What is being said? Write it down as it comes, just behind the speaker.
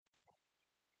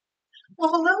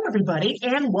Well, hello, everybody,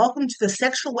 and welcome to the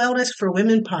Sexual Wellness for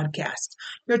Women podcast,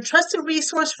 your trusted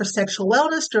resource for sexual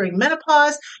wellness during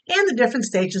menopause and the different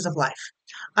stages of life.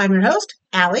 I'm your host,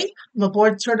 Allie. I'm a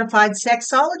board certified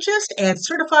sexologist and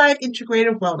certified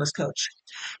integrative wellness coach.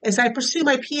 As I pursue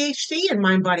my PhD in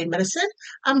mind body medicine,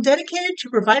 I'm dedicated to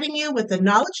providing you with the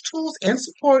knowledge, tools, and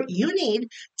support you need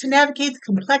to navigate the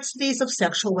complexities of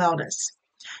sexual wellness.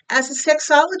 As a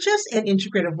sexologist and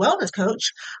integrative wellness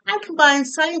coach, I combine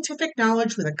scientific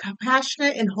knowledge with a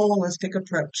compassionate and holistic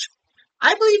approach.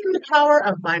 I believe in the power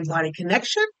of mind body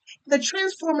connection and the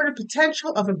transformative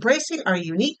potential of embracing our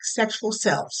unique sexual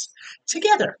selves.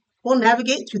 Together, we'll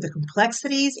navigate through the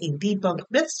complexities and debunk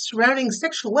myths surrounding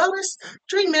sexual wellness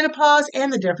during menopause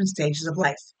and the different stages of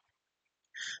life.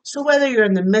 So, whether you're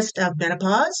in the midst of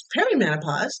menopause,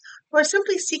 perimenopause, or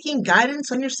simply seeking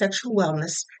guidance on your sexual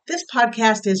wellness, this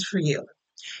podcast is for you.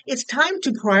 It's time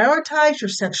to prioritize your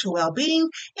sexual well being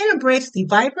and embrace the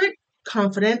vibrant,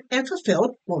 confident, and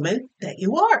fulfilled woman that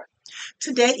you are.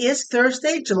 Today is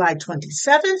Thursday, July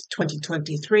 27th,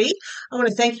 2023. I want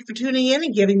to thank you for tuning in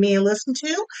and giving me a listen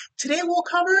to. Today we'll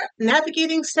cover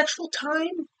navigating sexual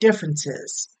time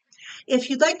differences. If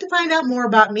you'd like to find out more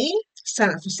about me, sign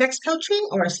up for sex coaching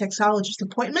or a sexologist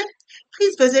appointment,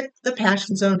 please visit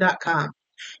thepassionzone.com.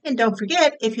 And don't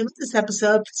forget, if you like this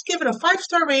episode, please give it a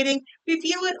 5-star rating,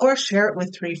 review it, or share it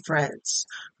with 3 friends.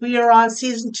 We are on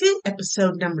season 2,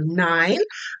 episode number 9.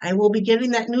 I will be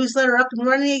getting that newsletter up and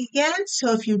running again,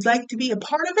 so if you'd like to be a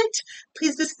part of it,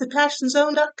 please visit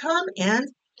thepassionzone.com and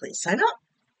please sign up.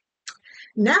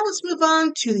 Now let's move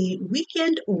on to the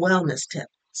weekend wellness tip.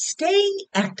 Staying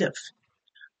active.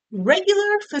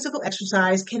 Regular physical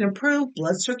exercise can improve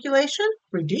blood circulation,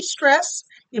 reduce stress,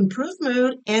 improve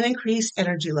mood, and increase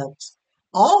energy levels,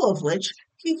 all of which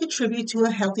can contribute to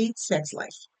a healthy sex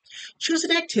life. Choose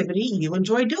an activity you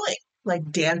enjoy doing,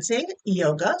 like dancing,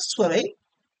 yoga, swimming,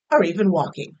 or even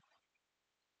walking.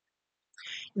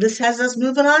 This has us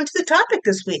moving on to the topic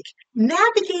this week,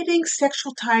 navigating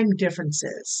sexual time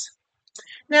differences.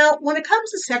 Now, when it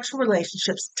comes to sexual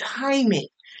relationships, timing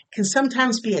can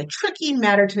sometimes be a tricky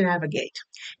matter to navigate.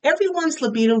 Everyone's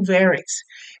libido varies,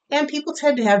 and people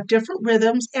tend to have different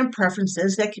rhythms and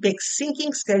preferences that can make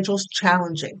syncing schedules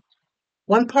challenging.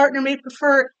 One partner may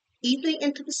prefer evening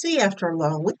intimacy after a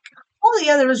long week, while the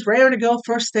other is rare to go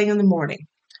first thing in the morning.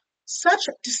 Such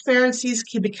disparities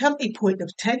can become a point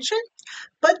of tension,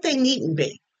 but they needn't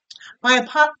be. By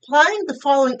applying the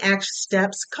following action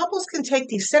steps, couples can take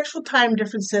these sexual time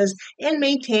differences and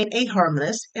maintain a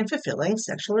harmonious and fulfilling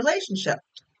sexual relationship.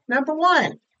 Number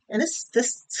 1, and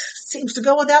this seems to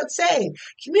go without saying,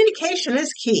 communication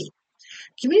is key.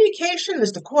 Communication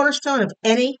is the cornerstone of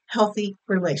any healthy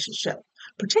relationship,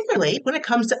 particularly when it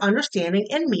comes to understanding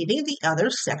and meeting the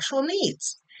other's sexual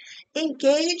needs.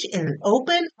 Engage in an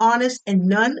open, honest, and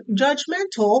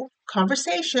non-judgmental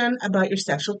conversation about your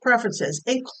sexual preferences,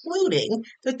 including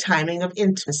the timing of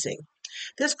intimacy.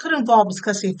 This could involve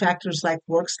discussing factors like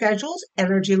work schedules,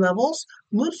 energy levels,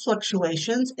 mood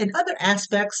fluctuations, and other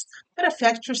aspects that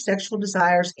affect your sexual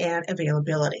desires and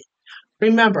availability.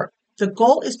 Remember, the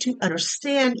goal is to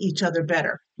understand each other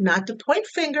better, not to point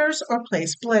fingers or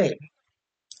place blame.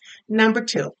 Number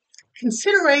 2,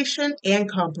 consideration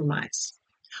and compromise.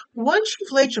 Once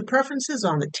you've laid your preferences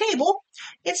on the table,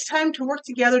 it's time to work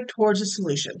together towards a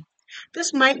solution.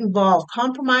 This might involve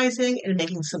compromising and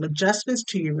making some adjustments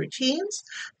to your routines.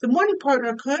 The morning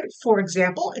partner could, for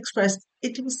example, express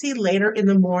intimacy later in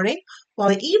the morning, while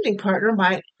the evening partner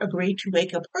might agree to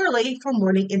wake up early for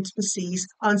morning intimacies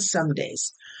on some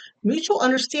days. Mutual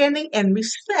understanding and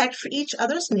respect for each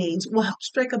other's needs will help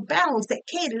strike a balance that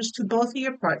caters to both of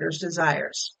your partner's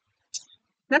desires.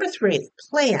 Number 3,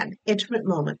 plan intimate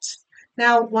moments.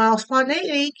 Now, while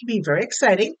spontaneity can be very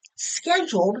exciting,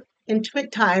 scheduled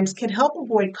intimate times can help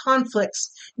avoid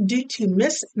conflicts due to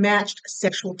mismatched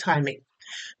sexual timing.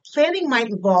 Planning might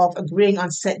involve agreeing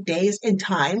on set days and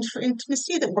times for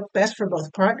intimacy that work best for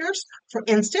both partners. For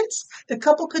instance, the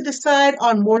couple could decide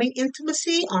on morning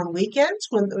intimacy on weekends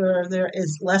when there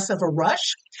is less of a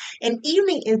rush, and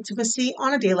evening intimacy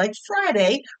on a day like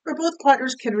Friday, where both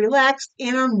partners can relax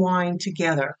and unwind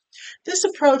together. This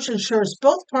approach ensures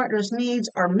both partners' needs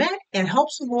are met and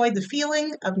helps avoid the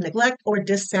feeling of neglect or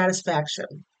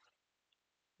dissatisfaction.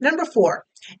 Number 4,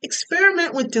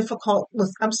 experiment with different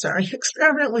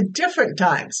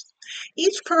times.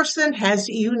 Each person has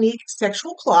a unique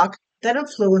sexual clock that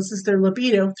influences their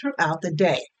libido throughout the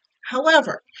day.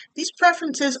 However, these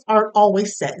preferences aren't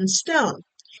always set in stone.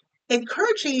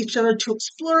 Encouraging each other to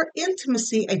explore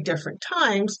intimacy at different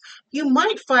times, you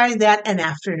might find that an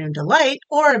afternoon delight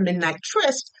or a midnight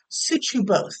tryst suits you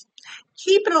both.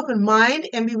 Keep an open mind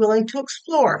and be willing to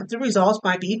explore. The results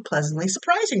might be pleasantly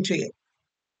surprising to you.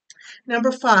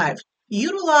 Number 5,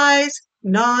 utilize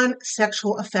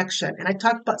non-sexual affection. And I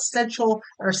talked about sensual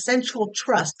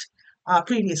trust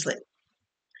previously.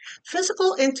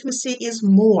 Physical intimacy is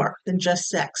more than just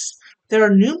sex. There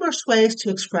are numerous ways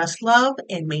to express love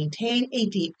and maintain a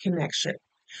deep connection.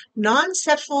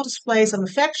 Non-sexual displays of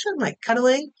affection like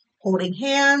cuddling, holding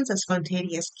hands, a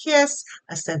spontaneous kiss,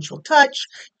 a sensual touch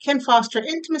can foster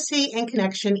intimacy and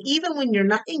connection even when you're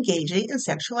not engaging in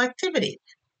sexual activity.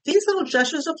 These little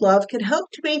gestures of love can help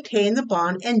to maintain the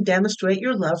bond and demonstrate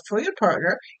your love for your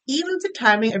partner, even if the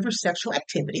timing of your sexual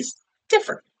activities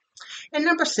differ. And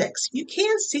number 6, you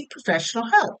can seek professional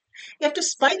help. If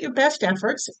despite your best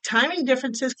efforts, timing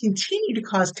differences continue to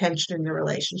cause tension in your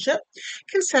relationship,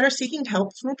 consider seeking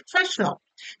help from a professional.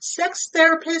 Sex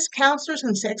therapists, counselors,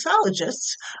 and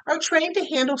sexologists are trained to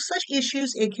handle such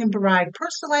issues and can provide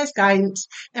personalized guidance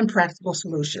and practical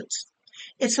solutions.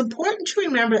 It's important to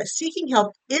remember that seeking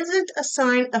help isn't a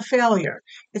sign of failure.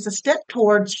 It's a step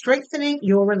toward strengthening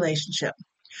your relationship.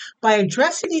 By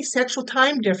addressing these sexual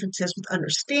time differences with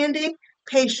understanding,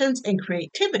 patience, and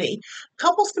creativity,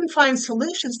 couples can find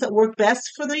solutions that work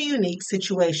best for their unique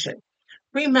situation.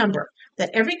 Remember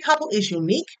that every couple is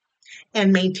unique,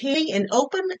 and maintaining an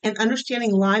open and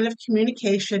understanding line of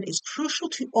communication is crucial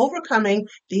to overcoming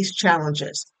these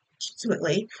challenges.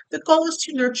 Ultimately, the goal is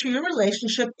to nurture your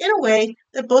relationship in a way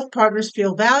that both partners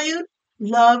feel valued,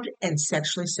 loved, and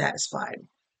sexually satisfied.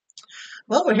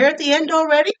 Well, we're here at the end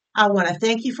already. I want to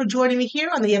thank you for joining me here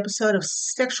on the episode of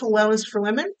Sexual Wellness for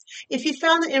Women. If you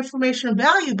found the information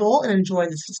valuable and enjoyed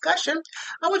this discussion,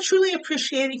 I would truly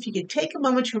appreciate it if you could take a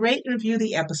moment to rate and review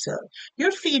the episode.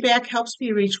 Your feedback helps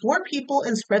me reach more people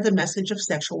and spread the message of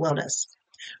sexual wellness.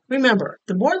 Remember,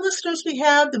 the more listeners we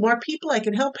have, the more people I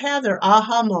can help have their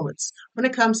aha moments when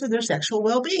it comes to their sexual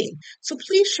well-being. So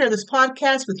please share this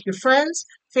podcast with your friends,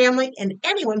 family, and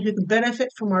anyone who can benefit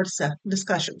from our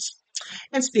discussions.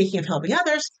 And speaking of helping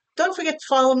others, don't forget to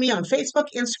follow me on Facebook,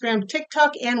 Instagram,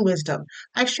 TikTok, and Wisdom.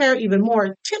 I share even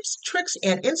more tips, tricks,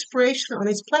 and inspiration on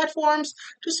these platforms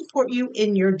to support you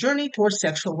in your journey towards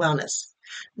sexual wellness.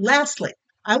 Lastly,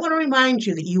 I want to remind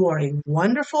you that you are a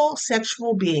wonderful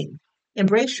sexual being.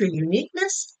 Embrace your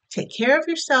uniqueness, take care of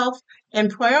yourself,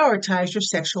 and prioritize your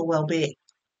sexual well-being.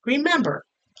 Remember,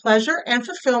 pleasure and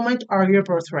fulfillment are your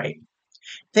birthright.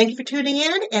 Thank you for tuning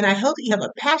in, and I hope you have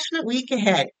a passionate week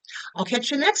ahead. I'll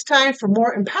catch you next time for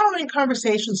more empowering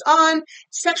conversations on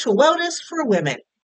sexual wellness for women.